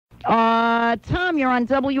Tom, you're on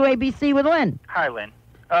WABC with Lynn. Hi, Lynn.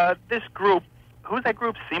 This group, who's that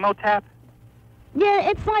group, CEMOTAP? Yeah,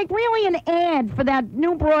 it's like really an ad for that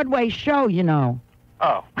new Broadway show, you know.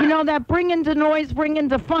 Oh. You know, that Bring Into Noise, Bring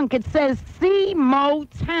Into Funk. It says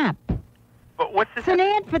CEMOTAP. But what's this? It's an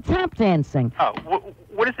ad for tap dancing. Oh,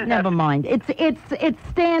 what is this? Never mind. It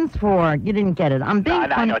stands for, you didn't get it. I'm being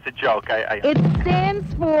funny. I know, it's a joke. It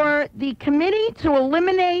stands for the Committee to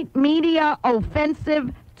Eliminate Media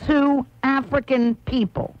Offensive to African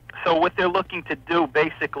People. So what they're looking to do,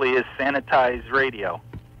 basically, is sanitize radio.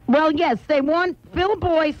 Well, yes, they want Phil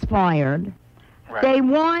Boyce fired. Right. They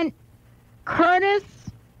want Curtis,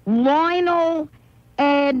 Lionel,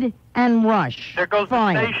 Ed, and Rush There goes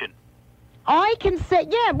fired. the station. I can say,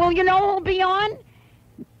 yeah, well, you know who'll be on?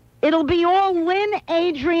 It'll be all Lynn,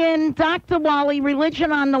 Adrian, Dr. Wally,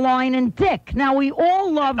 Religion on the Line, and Dick. Now, we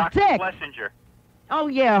all love Dr. Dick. Schlesinger. Oh,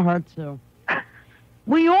 yeah, her too.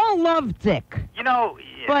 We all love Dick. You know...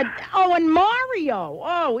 Yeah. But, and Mario.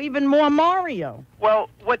 Oh, even more Mario. Well,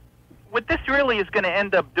 what this really is going to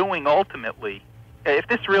end up doing ultimately, if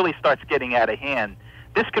this really starts getting out of hand,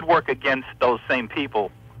 this could work against those same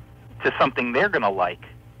people to something they're going to like.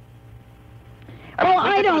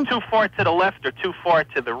 I don't... Too far to the left or too far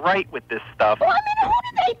to the right with this stuff. Well, I mean, who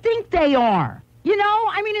do they think they are? You know?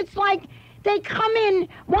 I mean, it's like they come in...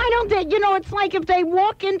 Why don't they... You know, it's like if they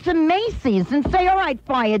walk into Macy's and say, all right,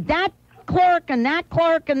 fired that clerk and that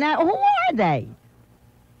clerk and that... Who are they?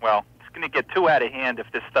 Well, it's going to get too out of hand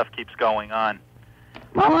if this stuff keeps going on.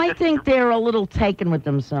 Well, I think they're a little taken with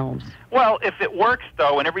themselves. Well, if it works,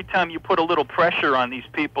 though, and every time you put a little pressure on these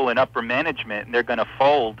people in upper management and they're going to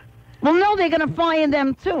fold... Well, no, they're going to fire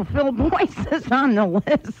them, too. Phil Boyce is on the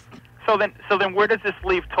list. So then where does this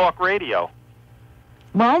leave talk radio?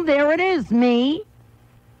 Well, there it is. Me,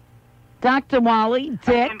 Dr. Wally,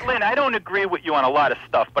 Dick. I mean, Lynn, I don't agree with you on a lot of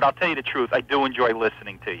stuff, but I'll tell you the truth. I do enjoy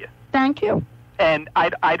listening to you. Thank you. And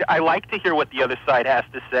I like to hear what the other side has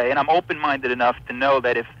to say, and I'm open-minded enough to know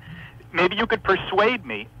that if maybe you could persuade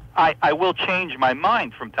me, I will change my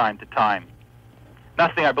mind from time to time.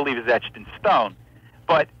 Nothing I believe is etched in stone.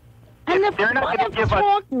 But and the they're not fun going to of give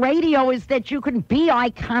talk radio is that you can be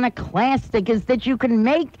iconoclastic, is that you can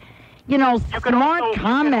make, you know, smart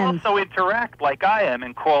comments. You can also interact like I am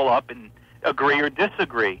and call up and agree or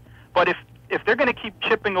disagree. But if they're going to keep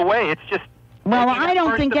chipping away, it's just... Well, I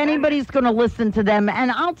don't think anybody's going to listen to them.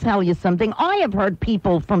 And I'll tell you something. I have heard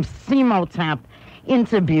people from CEMOTAP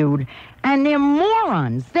interviewed, and they're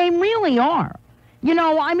morons. They really are. You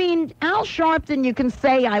know, I mean, Al Sharpton, you can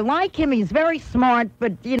say, I like him, he's very smart,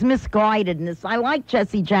 but he's misguided in this. I like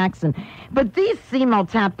Jesse Jackson. But these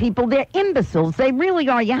CEMOTAP people, they're imbeciles. They really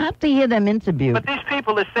are. You have to hear them interviewed. But these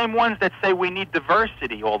people are the same ones that say we need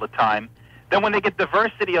diversity all the time. Then when they get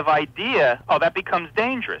diversity of idea, that becomes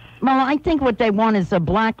dangerous. Well, I think what they want is a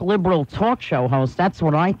black liberal talk show host. That's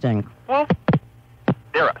what I think. Well,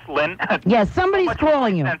 there, Lynn. Yes, somebody's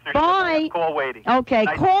calling you. Bye. Call waiting. Okay,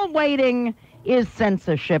 call waiting is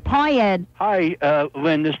censorship. Hi, Ed. Hi,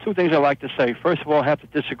 Lynn. There's two things I'd like to say. First of all, I have to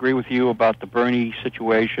disagree with you about the Bernie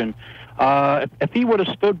situation. If he would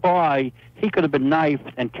have stood by, he could have been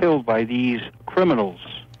knifed and killed by these criminals.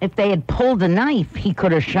 If they had pulled a knife, he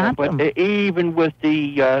could have shot them. But even with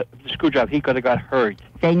the screwdriver, he could have got hurt.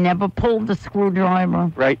 They never pulled the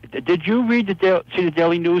screwdriver. Right. Did you read see the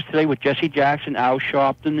Daily News today with Jesse Jackson, Al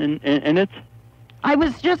Sharpton in it? I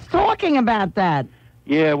was just talking about that.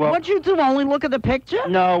 Yeah, well... What'd you do, only look at the picture?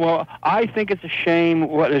 No, well, I think it's a shame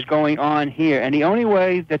what is going on here. And the only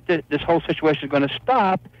way that this whole situation is going to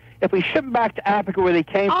stop, if we ship them back to Africa where they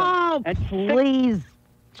came from... Oh, please.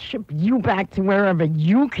 Ship you back to wherever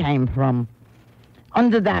you came from.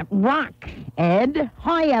 Under that rock, Ed.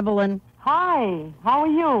 Hi, Evelyn. Hi, how are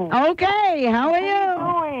you? Okay, how are you?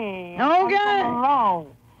 How are you doing? Okay. Hello.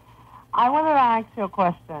 I wanted to ask you a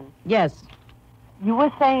question. Yes. You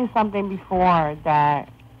were saying something before that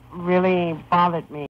really bothered me.